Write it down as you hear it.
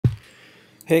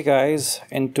Hey guys,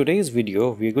 in today's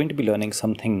video we're going to be learning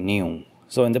something new.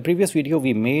 So in the previous video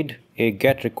we made a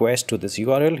GET request to this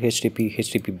URL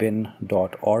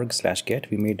http://bin.org/get.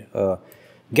 We made a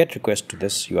GET request to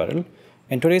this URL.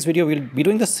 In today's video we'll be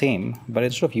doing the same, but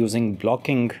instead of using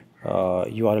blocking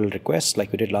URL requests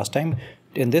like we did last time,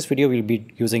 in this video we'll be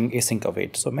using async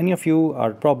await. So many of you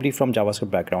are probably from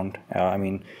JavaScript background.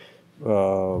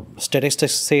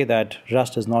 Statistics say that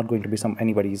Rust is not going to be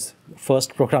anybody's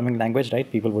first programming language,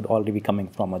 right? People would already be coming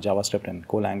from a JavaScript and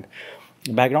Golang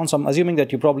background. So I'm assuming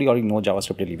that you probably already know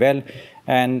JavaScript really well.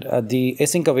 And the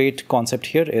async await concept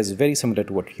here is very similar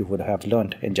to what you would have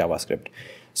learned in JavaScript.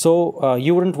 So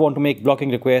you wouldn't want to make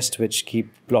blocking requests which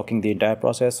keep blocking the entire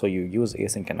process. So you use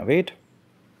async and await.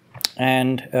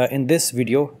 And in this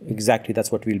video, exactly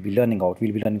that's what we'll be learning about.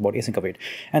 We'll be learning about async await.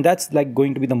 And that's like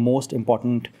going to be the most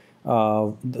important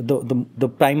the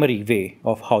primary way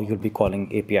of how you'll be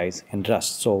calling APIs in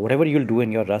Rust. So whatever you'll do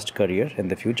in your Rust career in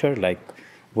the future, like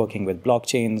working with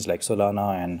blockchains like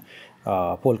Solana and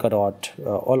Polkadot,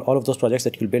 all of those projects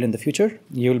that you'll build in the future,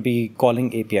 you'll be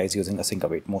calling APIs using async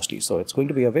await mostly. So it's going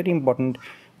to be a very important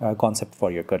concept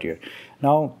for your career.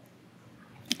 Now,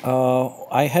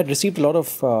 I had received a lot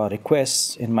of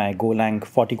requests in my 40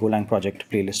 Golang project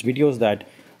playlist videos that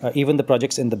even the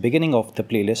projects in the beginning of the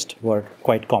playlist were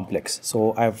quite complex.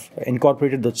 So I've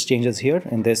incorporated those changes here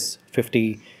in this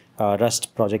 50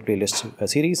 Rust project playlist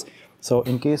series. So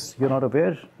in case you're not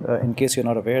aware,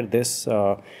 this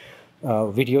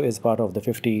video is part of the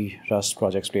 50 Rust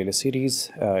projects playlist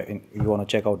series. If you want to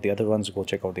check out the other ones, go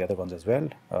check out the other ones as well.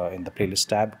 In the playlist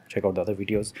tab, check out the other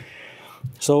videos.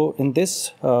 So in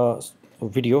this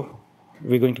video,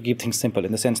 we're going to keep things simple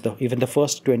in the sense that even the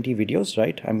first 20 videos,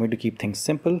 right? I'm going to keep things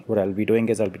simple. What I'll be doing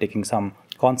is I'll be taking some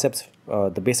concepts,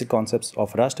 the basic concepts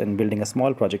of Rust and building a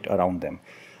small project around them,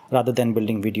 rather than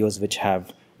building videos which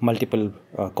have multiple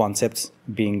concepts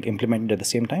being implemented at the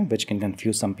same time, which can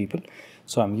confuse some people.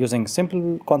 So I'm using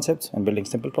simple concepts and building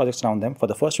simple projects around them for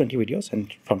the first 20 videos.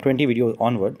 And from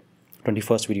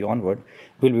 21st video onward,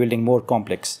 we'll be building more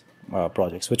complex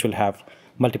projects, which will have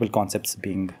multiple concepts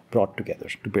being brought together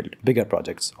to build bigger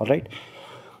projects. All right.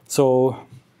 So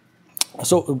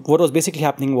what was basically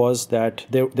happening was that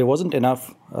there wasn't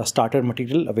enough starter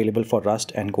material available for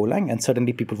Rust and Golang, and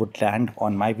suddenly people would land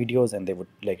on my videos and they would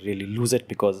like really lose it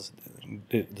because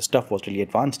the stuff was really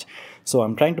advanced. So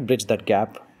I'm trying to bridge that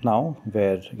gap now,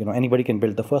 where anybody can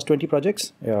build the first 20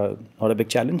 projects, not a big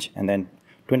challenge, and then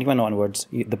 21 onwards,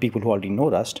 the people who already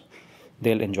know Rust,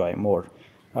 they'll enjoy more.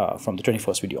 From the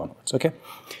 21st video onwards. Okay,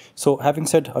 so having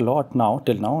said a lot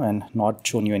till now and not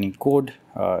shown you any code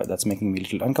that's making me a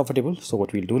little uncomfortable, so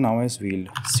what we'll do now is we'll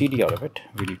cd out of it,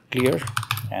 we'll clear,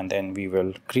 and then we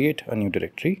will create a new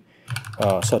directory,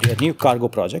 a new cargo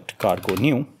project, cargo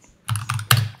new.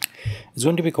 It's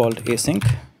going to be called async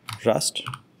rust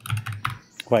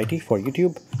yt for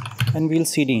YouTube, and we'll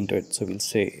cd into it. So we'll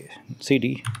say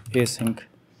cd async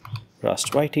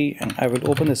rust yt, and I will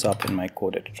open this up in my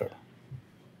code editor.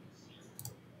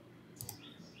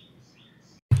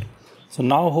 So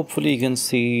now hopefully you can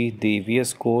see the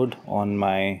VS Code on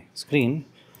my screen.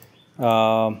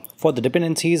 For the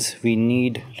dependencies, we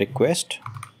need request.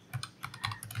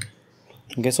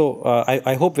 Okay, so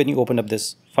I hope when you open up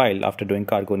this file after doing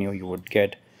cargo new, you would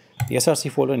get the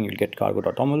src folder and you'll get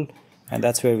cargo.toml, and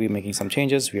that's where we're making some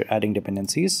changes. We're adding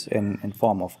dependencies in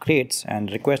form of crates,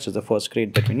 and request is the first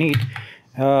crate that we need.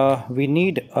 We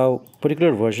need a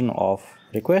particular version of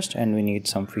request, and we need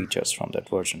some features from that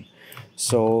version.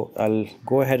 So I'll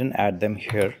go ahead and add them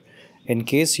here. In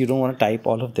case you don't want to type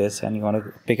all of this and you want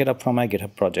to pick it up from my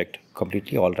GitHub project,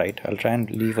 completely all right. I'll try and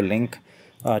leave a link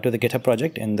to the GitHub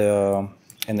project in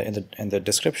the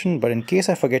description. But in case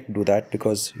I forget to do that,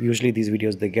 because usually these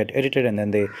videos, they get edited and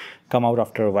then they come out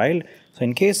after a while. So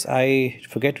in case I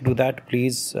forget to do that,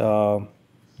 please go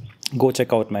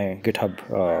check out my GitHub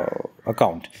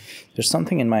account. There's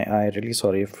something in my eye. Really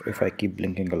sorry if I keep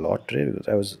blinking a lot today,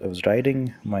 because I was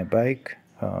riding my bike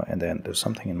and then there's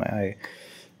something in my eye.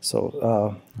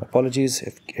 So apologies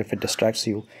if it distracts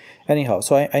you. Anyhow,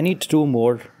 so I need two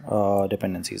more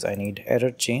dependencies. I need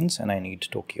error chains and I need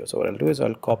Tokyo. So what I'll do is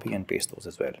I'll copy and paste those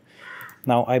as well.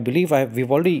 Now I believe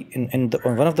we've already on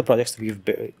one of the projects that we've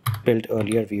built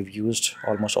earlier, we've used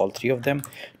almost all three of them.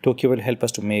 Tokyo will help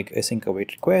us to make async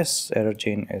await requests. Error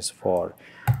chain is for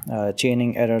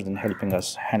chaining errors and helping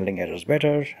us handling errors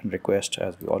better. And request,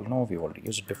 as we all know, we've already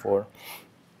used it before.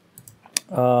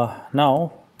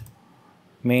 Now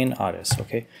main rs.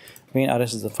 Okay, main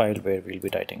rs is the file where we'll be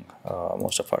writing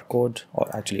most of our code, or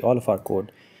actually all of our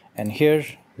code. And here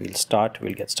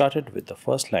we'll get started with the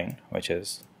first line, which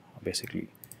is basically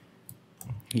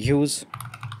use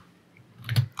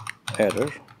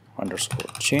error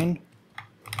underscore chain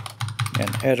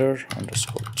and error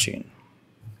underscore chain.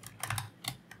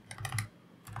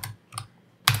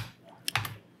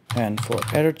 And for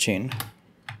error chain,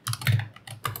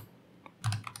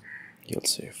 you'll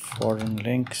say foreign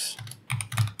links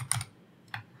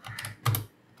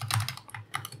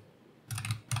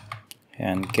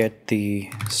and get the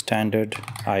standard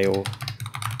IO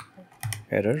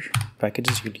error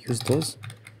packages, you'll use those,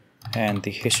 and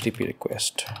the HTTP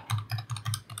request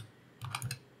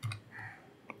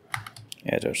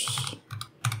errors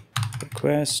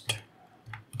request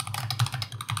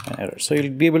and error. So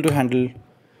you'll be able to handle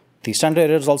the standard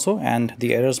errors also and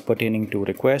the errors pertaining to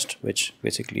request, which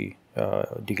basically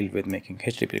deal with making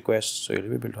HTTP requests. So you'll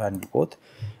be able to handle both.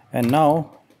 And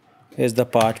now is the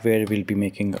part where we'll be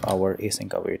making our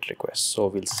async await requests. So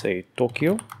we'll say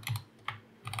Tokyo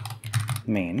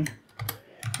main,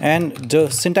 and the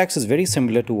syntax is very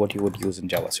similar to what you would use in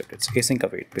JavaScript. It's async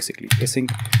await, basically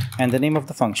async and the name of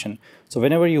the function. So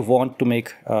whenever you want to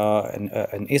make an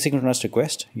asynchronous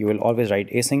request, you will always write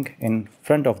async in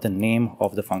front of the name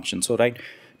of the function. So right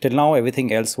till now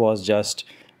everything else was just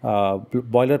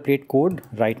boilerplate code.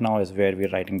 Right now is where we're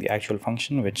writing the actual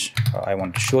function, which I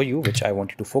want to show you, which I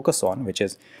want you to focus on, which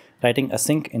is writing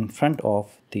async in front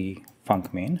of the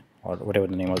func main or whatever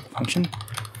the name of the function.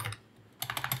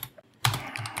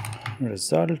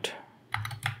 Result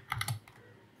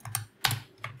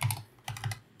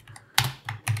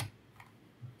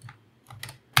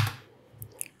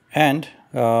and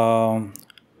the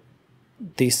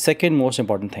second most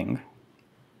important thing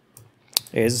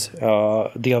is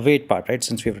the await part, right?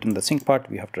 Since we've written the sync part,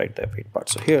 we have to write the await part.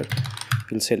 So here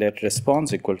we'll say let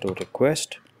response equal to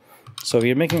request. So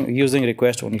we're using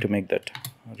request only to make that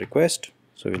request.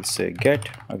 So we'll say get,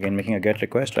 again making a get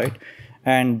request, right?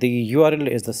 And the URL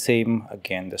is the same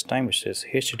again this time, which is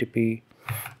http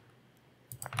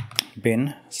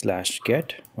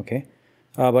bin/get. Okay,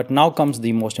 but now comes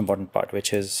the most important part,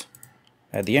 which is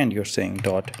at the end you're saying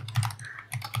dot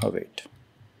await.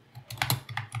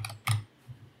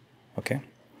 Okay,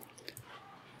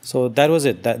 so that was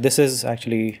it. This is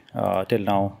actually till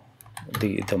now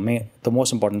the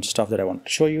most important stuff that I want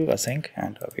to show you: async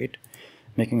and await,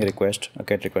 making a request, a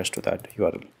get request to that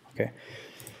URL. Okay.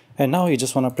 And now you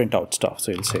just want to print out stuff.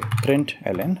 So you'll say print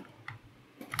ln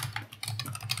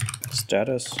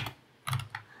status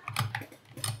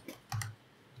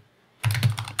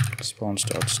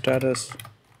response.status.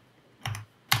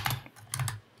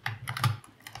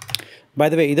 By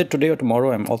the way, either today or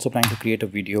tomorrow, I'm also planning to create a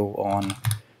video on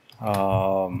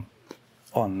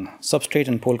Substrate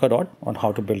and Polkadot on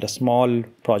how to build a small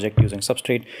project using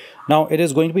Substrate. Now, it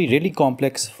is going to be really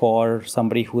complex for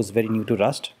somebody who is very new to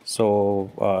Rust. So,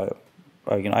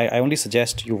 I only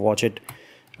suggest you watch it.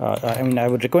 I mean, I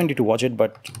would recommend you to watch it,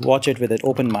 but watch it with an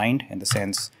open mind, in the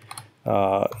sense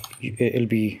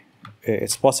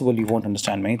it's possible you won't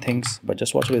understand many things, but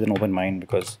just watch it with an open mind,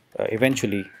 because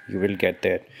eventually you will get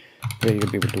there where you'll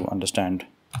be able to understand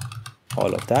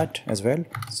all of that as well.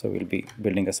 So we'll be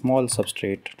building a small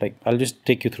Substrate. Like, I'll just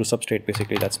take you through Substrate.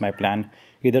 Basically, that's my plan,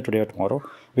 either today or tomorrow,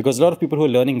 because a lot of people who are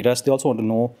learning Rust, they also want to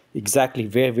know exactly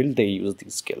where will they use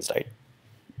these skills, right?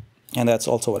 And that's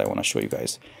also what I want to show you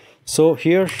guys. So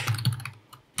here,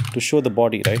 to show the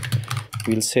body, right,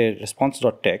 we'll say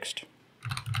response.text,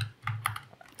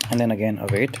 and then again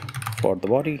await for the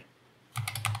body.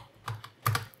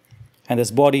 And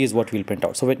this body is what we'll print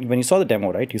out. So when you saw the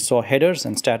demo, right, you saw headers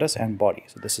and status and body.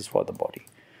 So this is for the body.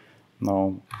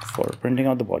 Now for printing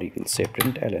out the body, we'll say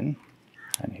print ln,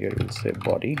 and here we'll say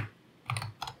body.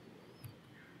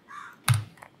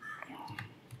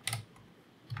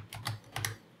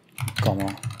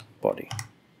 Comma body.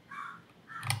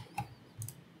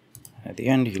 At the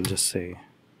end, you'll just say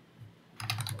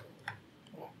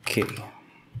okay.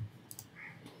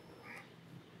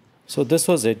 So this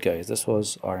was it, guys. This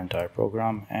was our entire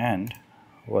program, and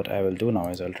what I will do now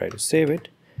is I'll try to save it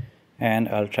and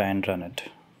I'll try and run it,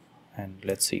 and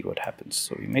let's see what happens.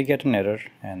 So we may get an error,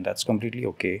 and that's completely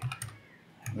okay,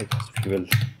 because we will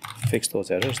fix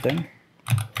those errors then.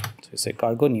 So you say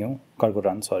cargo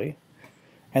run, sorry,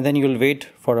 and then you will wait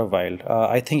for a while.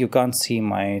 I think you can't see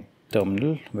my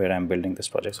terminal where I'm building this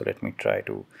project, so let me try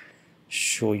to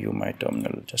show you my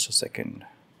terminal. Just a second.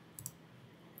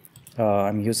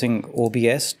 I'm using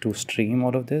OBS to stream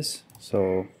all of this,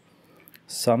 so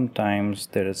sometimes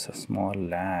there is a small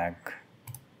lag.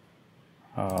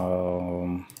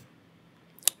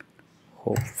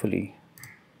 Hopefully,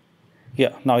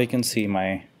 yeah, now you can see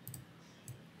my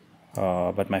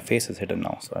but my face is hidden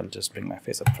now, so I'll just bring my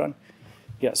face up front.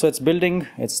 Yeah, so it's building.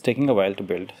 It's taking a while to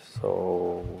build,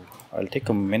 so I'll take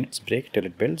a minute's break till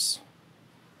it builds,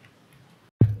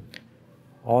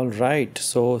 All right,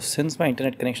 so since my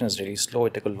internet connection is really slow,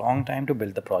 it took a long time to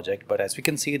build the project, but as we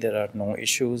can see, there are no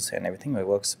issues and everything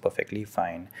works perfectly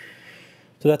fine.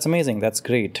 So that's amazing, that's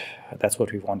great, that's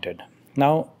what we wanted.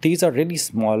 Now, these are really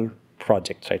small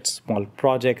projects, right? Small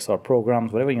projects or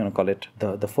programs, whatever you want to call it,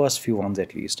 the first few ones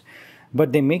at least.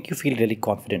 But they make you feel really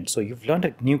confident. So you've learned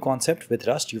a new concept with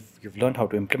Rust, you've learned how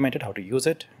to implement it, how to use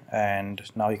it, and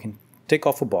now you can tick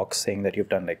off a box saying that you've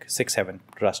done like 6-7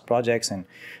 Rust projects and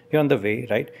you're on the way,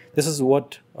 right? This is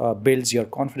what builds your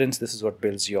confidence. This is what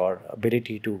builds your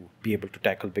ability to be able to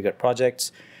tackle bigger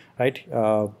projects, right?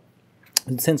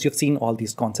 Since you've seen all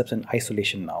these concepts in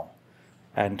isolation now,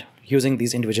 and using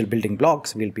these individual building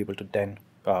blocks, we'll be able to then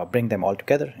bring them all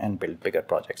together and build bigger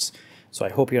projects. So I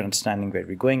hope you're understanding where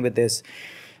we're going with this.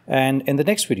 And in the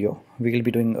next video, we will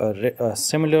be doing a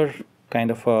similar kind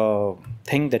of a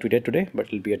thing that we did today, but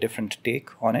it'll be a different take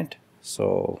on it.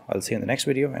 So I'll see you in the next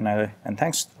video, and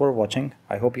thanks for watching.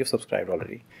 I hope you've subscribed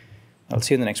already. I'll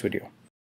see you in the next video.